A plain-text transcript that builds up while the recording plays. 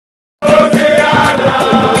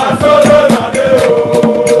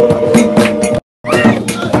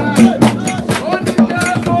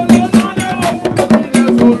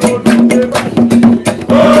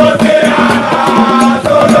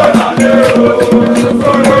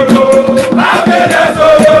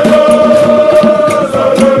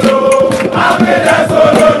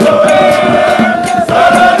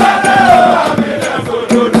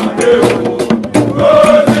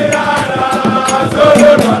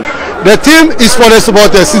The team is for the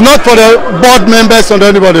supporters. It's not for the board members or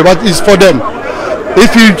anybody, but it's for them.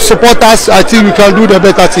 If you support us, I think we can do the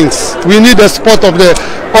better things. We need the support of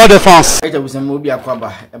all the fans. It was a movie about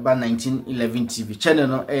 1911 TV channel,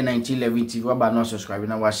 no 1911 TV. About not subscribing,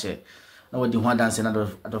 now watch it. Now what the one dancing out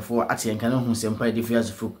of 4 at the end, who sent by the fears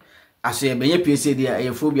of I say, "Benye PSA there,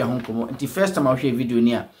 a phobia home come." The first time I hear video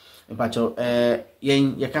near, but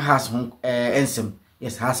yen you can has home ensem.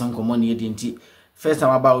 Yes, has some common yet. First time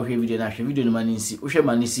about hear video, na video no man see. Ushe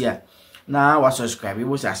man see ya. Na wa subscribe. You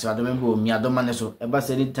was as I don't remember me. I don't man so. About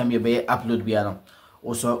anytime you be upload biano.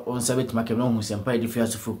 Also on sabit make no who send by the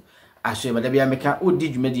fears of I say, but there be make oh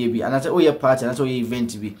did you media be? And I say, oh your party, and that's all your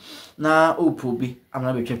event be. Na oh pobi. I'm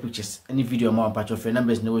not be pictures. Any video more patch of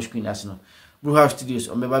numbers no screen as no. Brewhouse Studios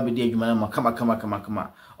on Beba Be Day Jumana come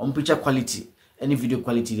on picture quality, any video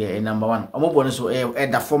quality there, number one. I'm more so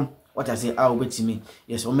that form what I say, I'll wait to me.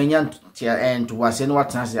 Yes, on many and to was and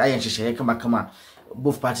what I say, I and she come.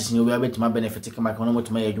 Both parties in your way to my benefit, come back on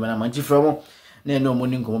to my Jumana Manchi from no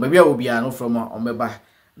morning come. Maybe I will be an from on Beba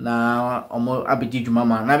now on more Abidi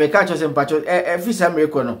Jumama. Now, the catchers and patches every time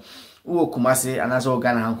recono. Oh, Kumasi and as all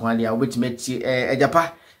Ghana and Kwali, I'll wait to meet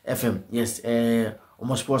Japa FM. Yes,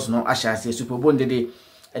 almost sports no asha say Super Bowl day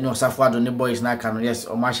and no safwa on the boys na can yes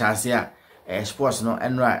o masha say sports no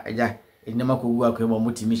enra eja enema ko gu akwa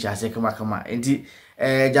motimi sha say kama enti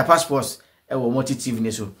Japan sports e wo multi TV ne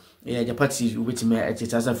so Japan TV ubetimi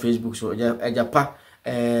etitasa Facebook so Japan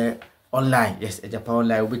online yes Japan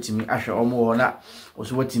online ubetimi ahwe omo ho na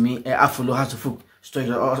so wetimi afolo house of stories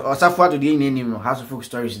o safwa do dey name no house of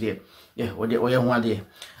stories there yeah o ye ho ade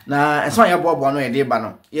na enso ya bobo no e dey ba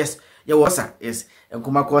no yes ya wosa yes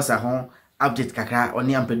enkuma Korsah ho update kakra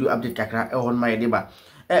oni ampedu update kakra e ho ma yedeba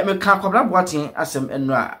me kan kwabra boaten asem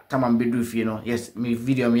enu a tamam bedu fie no yes me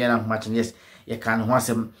video me yana homaten yes ye kan ho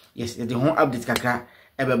asem yes ye de ho update kakra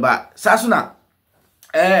e beba saso na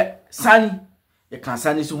Sani ye kan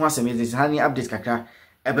Sani so ho asem ye Sani update kakra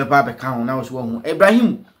e beba be kan ho na wo so ho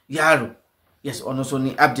Ibrahim Yaro yes ono so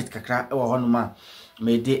ni update kakra e wo ho no ma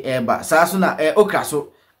me de eba saso na Okra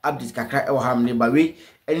so update kakra e wo ham ne ba we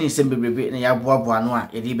any sembebrebe na ya boaboa no a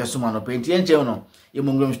ye de be so ma no penti enche no ye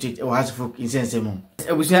mongrom state e wo hasfo insensem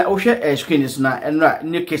ebusia wo hwe screen so na enra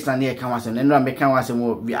new case na ye kan wasem enra me kan wasem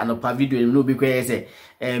wo bi anopa video no bi kweye se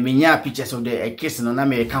me nya pictures of the case no na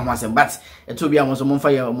me kan wasem but e to bi am so mo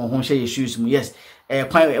fa ye mo ho hwe ye shoes mu yes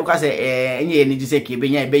kwan e ka se enye ni di se ke be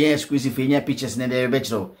nya exclusive nya pictures na de be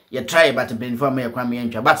chiro ye try but ben for me kwan me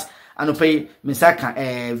ntwa but anopa me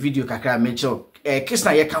saka video kakra me chiro case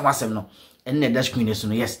na ye kan wasem no enne dash queen so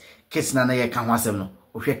no yes case na ye kan wasem no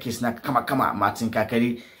o hwe case na kama Martin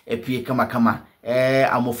Kakari epie kama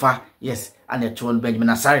amofa yes and a ton Benjamin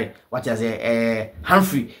Asare what is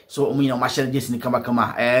Humphrey so me no marshal just ni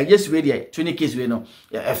kama yes we there 20 case we no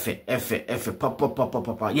f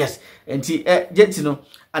pop yes enti jet no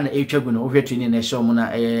and e twagu no o hwe training na show mo na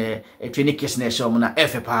 20 case na show mo na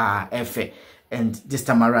f and this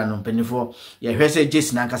time around no penifo ye hwe say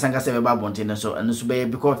Jason ankasanga se be babonte so and so be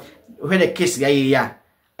because when the case ya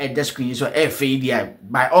at the screen so there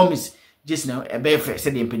by all means just now a be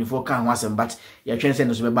said the penifo kan ho asem but ye twen say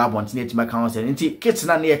no so be babonte na etima kan ho asem nti kids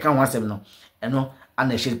na ye kan ho asem no eno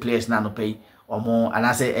and the players na no pay omo and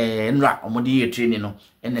I say nra omo di training no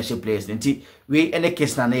and the players nti we any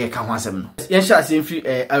case na ye kan ho asem no ye sha asem free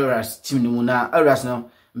Aras team ni mu na Aras no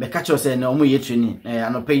me catch us na omo ye training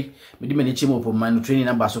anopai me di mani chimo po man training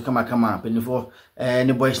number so kama penifo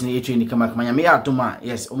ni boys ni ye training kama nya me atoma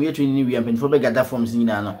yes omo ye training ni we penifo be gather forms ni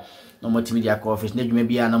na no multimedia office na dwuma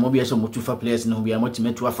bia na mo bia so mo tufa players no bia mo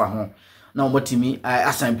timetu afa ho na omo timi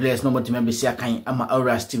assign players no mo timi be sia kan ama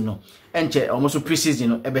Aura team no enche omo so preseason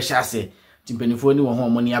no e be sha ase team penifo ni wo ho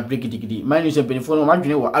mo ni abreak digidi man you say penifo no ma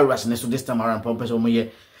dwene wo Aura ne so this time around purpose omo ye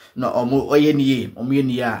no omo oye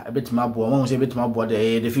ni ya ebetima bo omo se ebetima bo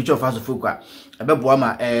the future of Hasofukwa ebebo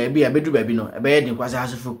ma bia bedu ba bi no ebe ye din kwase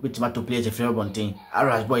Hasofuk betima to play the fair bonten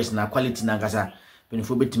Aras boys na quality na ngasa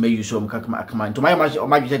penifo betima use om kama to my match o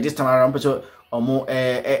match this time around so omo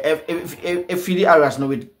fili Aras no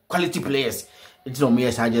with quality players it's no me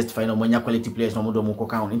I just find omo nya quality players no mo do mo ko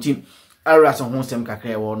kan nti Aras ho sem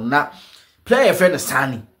kakra wo na player friend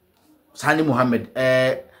Sani Mohammed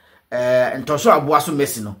entoso aboaso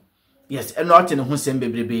Messi no yes eno ate ne ho sem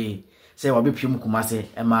bebrebe say wa bepiem kumase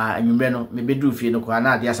ma anwumre no me bedu fie no ko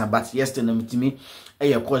na ade asa but yesterday no mitimi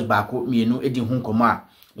eye course baako mienu edi ho nkoma a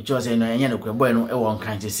me cho say no enye no kure boy no e won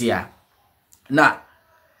kan tese na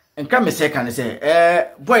enka me say kan say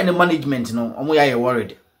boy no management no omo ya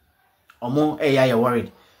worried omo ya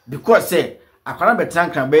worried because say akwara betan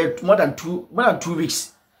kan be more than 2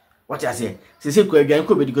 weeks what I say ko aduan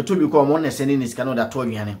ko medical to be ko mo na sene ni sika no da to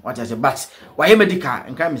aduan what I say but why medical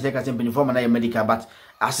nka me say ka say penifo ma na medical but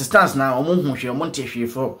assistance na omo hu hwe omo nte hwe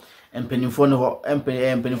fo penifo no ho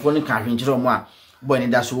penifo no ka hwe nkire omo a boy ni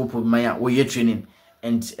da so wo po man ya wo ye training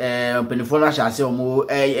and penifo no sha say omo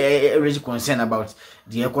really concern about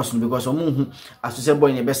the course because omo hu aso say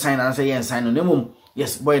boy ni be sign and say yen sign no nemo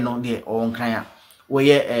yes boy no dey on kan ya we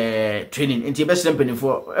training into best company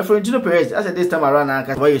for no period as this time around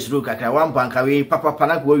na why you stroke kakra one bank away papa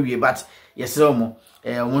na go wie but yes mo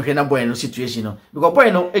hwe na boy no situation no because boy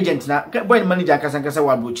no agent na boy manager kasa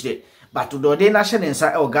wa bochire but do dey na hye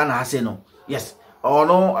nsa e Ghana ha say no yes or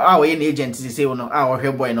no we na agent say no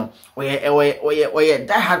hwe boy no we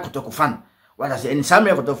die hard kotoko fan what I say in some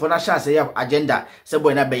kotoko na sha say agenda say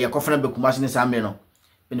boy na be ye kofana be kumase ni some no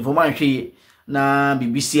information hwe na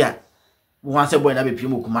BBC a one say boy na be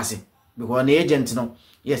pimu kumase because the agent no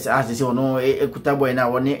yes as they say no ekuta boy na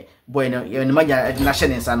woni boy no ye ni maja na hye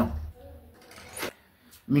nsa no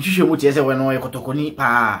mihwehwe mu tie say we no kotokoni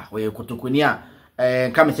pa we kotokoni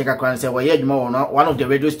a come check akwan say we adwuma one of the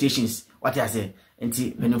radio stations what I say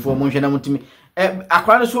enti benefo mo hwe na mutimi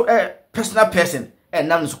akwan so personal person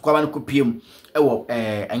nam so kwa man ko piem wo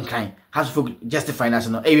enkan has for justify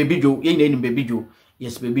national baby jo ye ni baby jo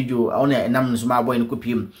yes baby jo ona nam so ma boy no ko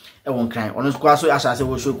piem won kan ono kwa so asase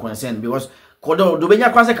wo show concern because kodo do benya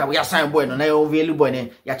kwa se ka we assign boy no na yo value boy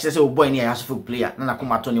ne ya kire se wo boy ne ya so player na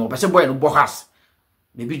kuma to ne wo pese boy no bohas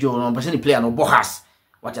baby jo no pese ni player no bohas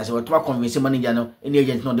what I say what to convince manager no any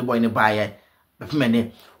agent no the boy ne buy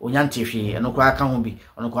bepemene onyante hwe no kwa aka ho bi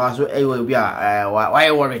ono kwa so eyo bi a why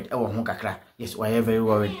worried e wo ho kakra yes why very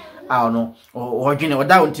worried no o dwene o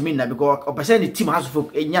da ontimi na because o pese ni team has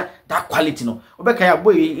folk enya that quality no obeka ya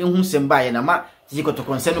boy ehun sem bae na ma tiko to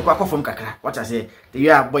concern kwa kofom kakra what I say the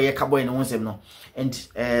year boy ka boy no hun sem no and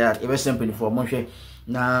e be simple for mo hwe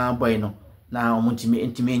na boy no na omuntimi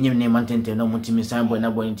entimi enyem ne mantente no omuntimi san boy na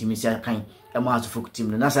boy entimi sia kan e mo has folk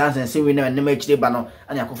team no na sa say we na ma chire ba no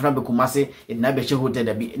anya kofna be kumase e na be hye hotel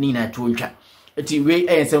da bi ni na to ntwa eti we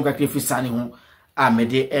ensem kakra fi Sani ho a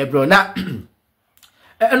mede bro na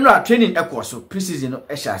enra training course preseason no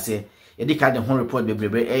ehya say e dey card the whole report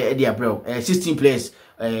bebrebe e dey bro 16 players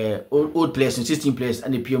old players 16 players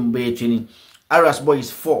and the PM bay training Aras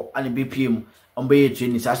boys 4 and the BPM on bay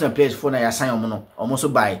training so as players 4 na ya sign on no almost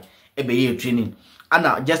buy e bay training and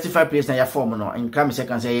now justify players na ya form no in come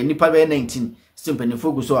second say nipa bay 19 simple ni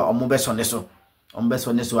focus so on best on this so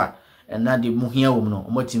and na the muhia wo no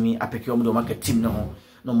omotimi apeke wo do market team no ho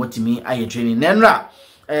no omotimi aye training nenra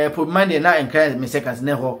for Monday na encourage me seconds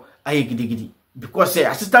na ho aye gidigidi because say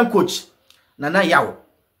assistant coach na yawo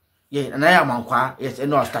ye na ya mankwa yes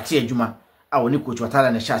no start adwuma a woni coach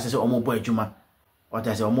watala na sha say omo boy adwuma what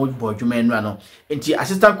I say omo boy adwuma enra no enti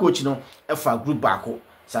assistant coach no e fa group back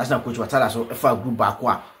so assistant coach watala so e fa group back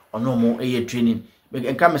a ono mo aye training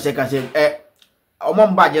enka me seconds say omo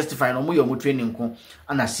mba justify no mo yo mo training ko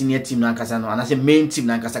ana senior team na nkasa no ana say main team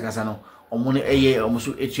na nkasa no omo no eye omo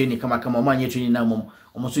so training kama omo anye training na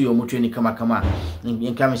omo so yo mo training kama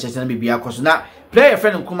enka me say na bibia koso na player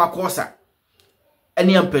friend nkuma Korsah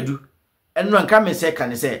eni ampedu enu anka me say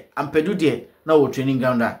kan say ampedu de na wo training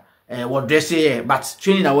ground wo dress but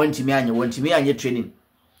training na wantimi anye training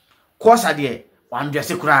Korsah de wan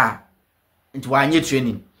dress kura nti wanye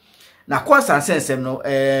training na Korsah sensem no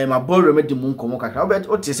ma ball remedy mu nkomo kakra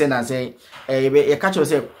o te say na say e catch you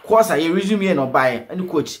say Korsah ye resume no buy any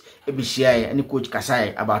coach e be share any coach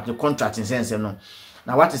kasai about the contract in sensem no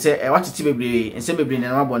na what say what ti bebre ensem bebre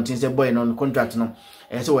na ma bontin say boy no contract no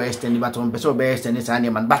so we extend but on person be extend say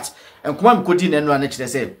man but enkoma me kodi na no na kire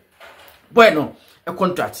say boy no a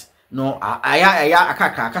contract no aya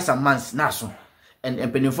akasa months na so and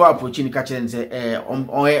penifo approach ni ka kire say on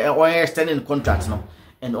extending contract no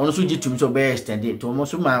and also give to me so be extended to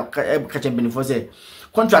almost ma ka kire penifo say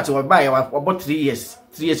contract we buy about 3 years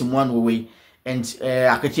one way and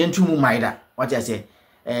akatie ntu mu maida what I say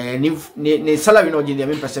ni salary no gindi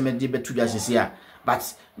me percent de betu just here but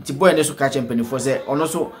nti boy ne so ka champion for say ono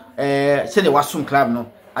so say the wasum club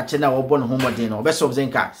no ache na wo born home modern no be so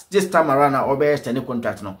zenka this time around na obe extend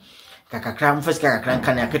contract no kakakra mfes kakakra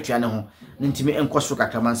kan ya ketua ne ho ntimi enkoso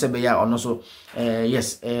kakra man se be ya ono so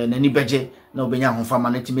yes nani beje na obenya ho fama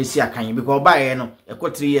na ntimi si akan because buy no e ko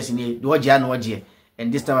 3 years ni do oje na oje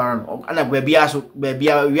and this time around ana bia so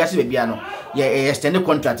bia wiase bia no ye extend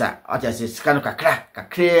contract at say scan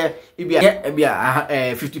kakra bia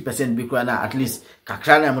 50% bi kwa na at least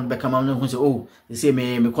kakra na mo be kama no hu say oh they say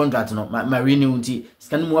me contract no ma renew nti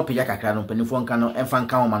scan mo apia kakra no penifo nka no emfa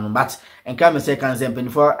nka ho ma no but enka me say kan say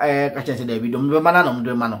penifo ka chen say da bi do me ma na no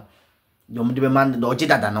do ma no do me man do oje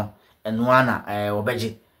dada no eno ana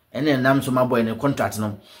obeje ene nam so maboy ne contract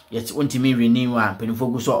no yet wontimi renew a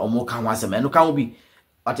penifo gu so omo ka ho asem eno ka ho bi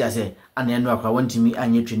what I say and eno akwa wontimi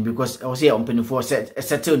anye train because I say on penifo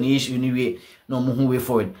settle the issue ni we no mo hu way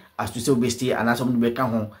forward as to say we stay and as be ka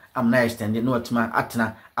ho am na extend no atma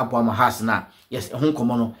atena abo am house na yes ho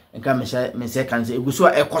komo no enka me say kan say egu so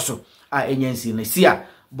ekoso a enyansi na sia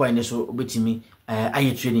boy ne so obetimi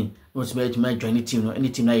anye training no to be join the team no any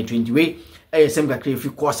team na ye train we sem ka create fi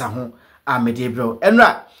Korsah ho a medebro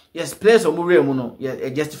enra yes players omure mu no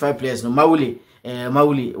justify players no Mawuli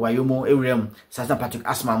wayomo ewrem Sasa Patrick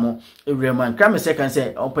Asma mo ewrem and crime second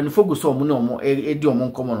say openifo go so mu no mo edi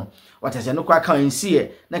omo nkomo no what I say no kwa kan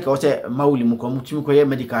nsie na ka say Mawuli mu komo tumi koye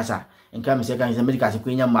medical sa and crime second say medical ko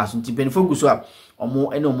nya maso nti penifo go so a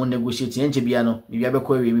omo ene omo negotiate enche bia no bibia be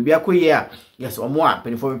ko we bibia ko ye a yes omo a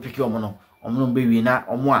penifo be pick omo no omo be wi na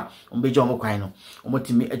omo a omo be je omo kwan no omo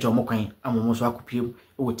timi eje omo kwan amomo so akopiem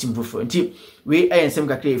o team fofo nti we ensem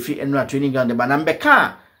ka kre fi enra training ground ba na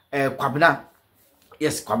mbeka kwabna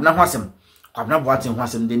yes kwabna hwasem kwabna boatin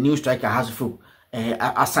hwasem the new striker has full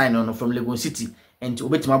assign on from Lagos City and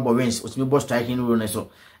obetima Borens otimi boss striking role na so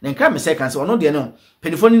na nka me say kan say ono de no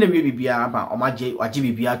penifoni na wie bibia ba omaje waje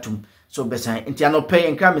bibia tum so besan nti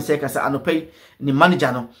anope nka me say kan say anope ni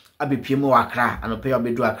manager no abepiem wa Accra anope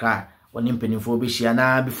obedu Accra woni penifo be hia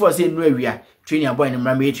na before say no awia training boy ni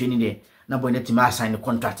mrama training there na boy net ma sign the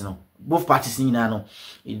contract no both parties ni na no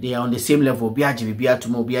they are on the same level biaje bibia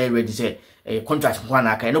tum obi are ready say contract kwa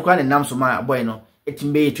na aka no kwa ne nam so ma boy no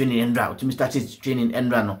etimbe training endra otimi start training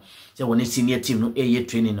endra no say woni senior team no eye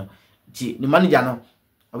training no ti ni manager no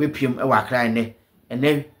obepiem e wa Accra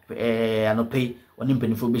ene anope woni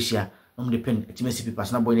mpenifo be hia no me pen etimi sipi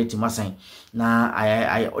personal boy net ma sign na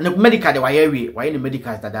I medical de waye ni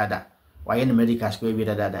medical dada waye ni medical ko wi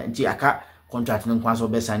dada nti aka contract no kwanso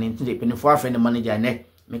be sign nti penifo afa ne manager ne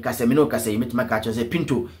me ka se me no ka se metima ka cho se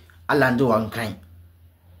Pinto alando wankan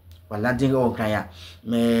walanding on kan ya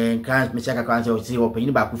me kan me chaka kan se o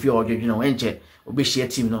penini ba ku fi odwedwe no enche obe share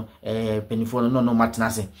team no penifo no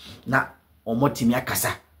matnase na omotimi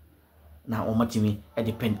akasa na omotimi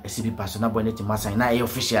depend SCB person na bonnet masan na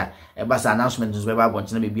official basa announcement nso be ba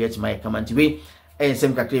bonti na be bi atima kama ntibe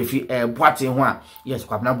sem ka krefi boate ho a yes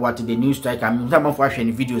kwabna boate the new striker am ntamafo ahwe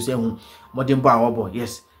ni video se hu modern ba obo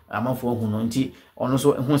yes amafo hu no nti ono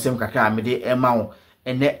so hu sem kakra amede ma wo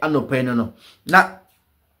ene anope no na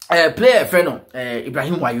player friend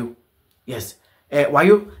Ibrahim Yaro yes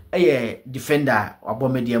Yaro defender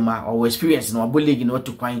abomediema or experience no abo league no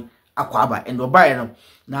to kwan akwaba and obaye no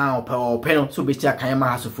na ope no so be tia kan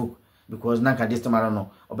ma hasofo because nanka this time around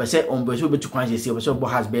no obese onbe so be to kwan say obese obo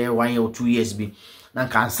has be 1 year or 2 years bi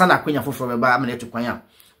nanka ansa na kwanya foforo be ba amene to kwan a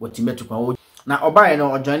wotime to kwan na obaye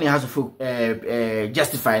no joining hasofo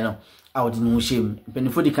justify no out no shame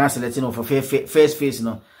penifo di can select no for first phase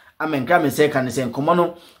no amen ka me say kan say nkomo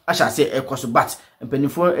no asha say ekoso but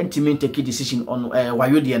penifo ntimi take decision on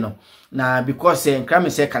Yaro de no na because nka me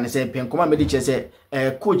say kan say penkoma me di say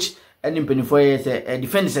coach any penifo say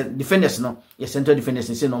defenders no yes center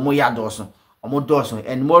defenders say no mo yados no omo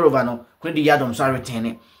and moreover no credit yadom so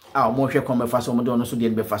return omo hwe kom be fa so omo do no so de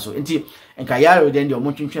be fa so nti nka Yaro de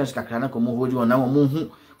omo twintwens kakra na komo hodi on na omo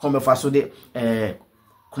hu kom be fa so de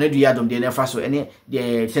credit yadom de na fa so any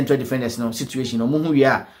the central defenders no situation omo hu wi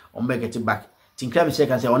a omo get it back tinkra me say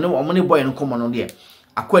kan say omo ne boy no komo no de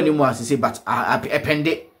akwani mu asese but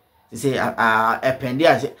appende say appende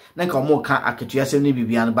as na nka omo ka aketua sem ne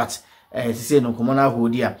bibia no but say no komo na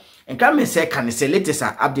hodi a nka me say kan say latest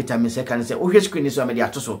update me say kan say o hwe screen so me de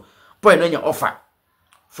atoso boy no nya offer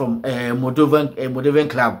from Moldovan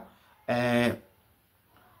club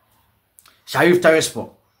Sharif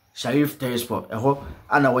Teresport eho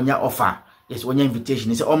ana wonya offer yes wonya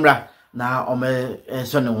invitation say omra na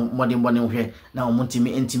so ne modern hwe na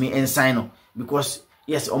ntimi ensign no because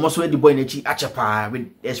yes almost when the boy na chi achepa with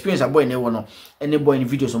experience a boy na no any boy in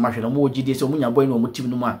videos o ma hwe no mo gide so munya boy no mo team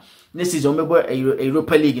no ma next season me boy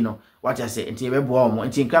Europa League no what I say nti be boa mo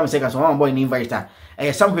nti nka me say ka so one boy ni invite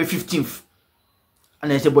somewhere 15th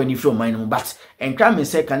and I say boy ni from mine but nka me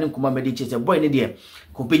say kan nkuma me dey say boy ni dey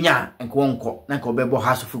ko benya nko na ko be bo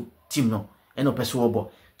house of team no eno pese wo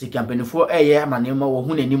bo the campaign for amanema wo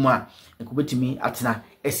hu nanimu a nkobetimi atena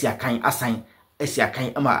asiakan asan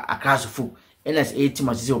asiakan ama akrasofo ns 8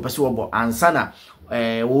 matches se opese wo bo ansa na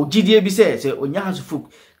wo gidie bi se onya hasofo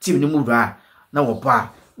team ni mu ra na wo ba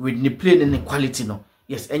with the play and the quality no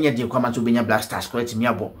yes enye de kwama to benya Black Stars quality mi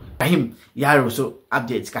abo Ibrahim Yaro so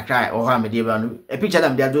updates kakra o ha me de ba no a picture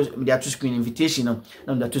them they are to screen invitation no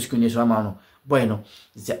na they to screen so ama no boy no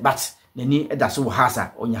but nani e da so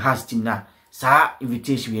hasa onya has team na sa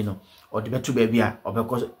invitation we no or the better baby a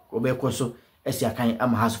obeko so esi akan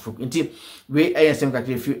ama House of Folk nti we ayesem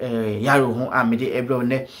kakra fi Yaro ho amede ebro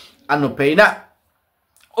ne anopai na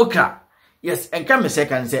Okra yes enka me se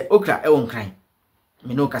kan se Okra e won kran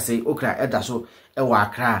me no ka se Okra eda so e wa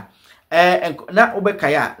Accra na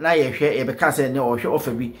obekaya na ye hwe ye beka se ne ohwe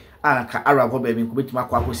ofa bi anka Arab ba bi nkubetima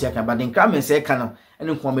kwa akosi aka ba den ka me se ka no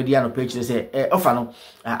ene nkomedi ano page se ofa no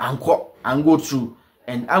ango through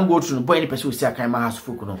and ango through no boy any person si aka ma House of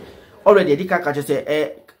Folk no already edika ka se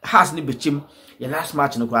has ni bechim ye last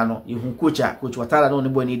match no kwa no ye hu coach watala no ne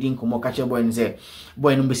boy ni din komo ka che boy ni se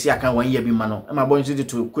boy no besi aka 1 year bi ma no e ma boy nso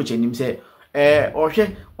to coach anim se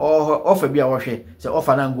ohwe offer bi a ohwe se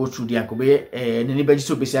offer na go through dia ko be ne beji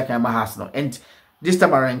so besi aka ma House no and this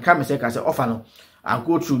time around come say ka se offer no and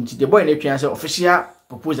go through the boy na twan say official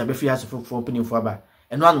proposal be free House of Folk for opening for ba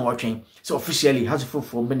eno anu wo twen so officially House of Folk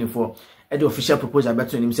for opening for the official proposal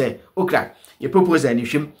beto him say Okra your proposal ni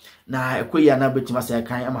hwem na ekoyi na betima say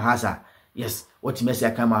kan ama House yes what me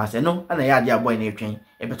say kan ama House no ana ya dia boy na twen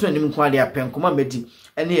e beto him nko ade apen koma medi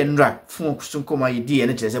ene ye nra fun kusun koma ye di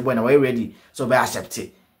ene kire say boy na we ready so be accept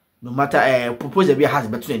it no matter proposal be House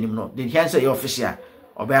beto him no the answer your official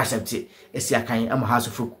or be accept it esi akan ama House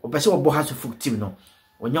of Folk obese obo House of Folk team no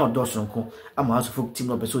onya odoso nko ama House of Folk team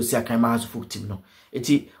no obese esi akan ama House of Folk team no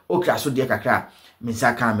eti Okra so de kakra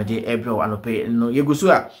minsa kan me de ebro anope no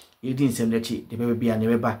yegusu a yedi nsem dachi de bebe bia ne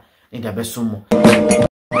beba ne da besomo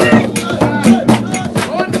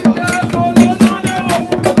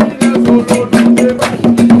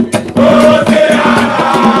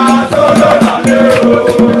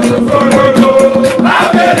Oh,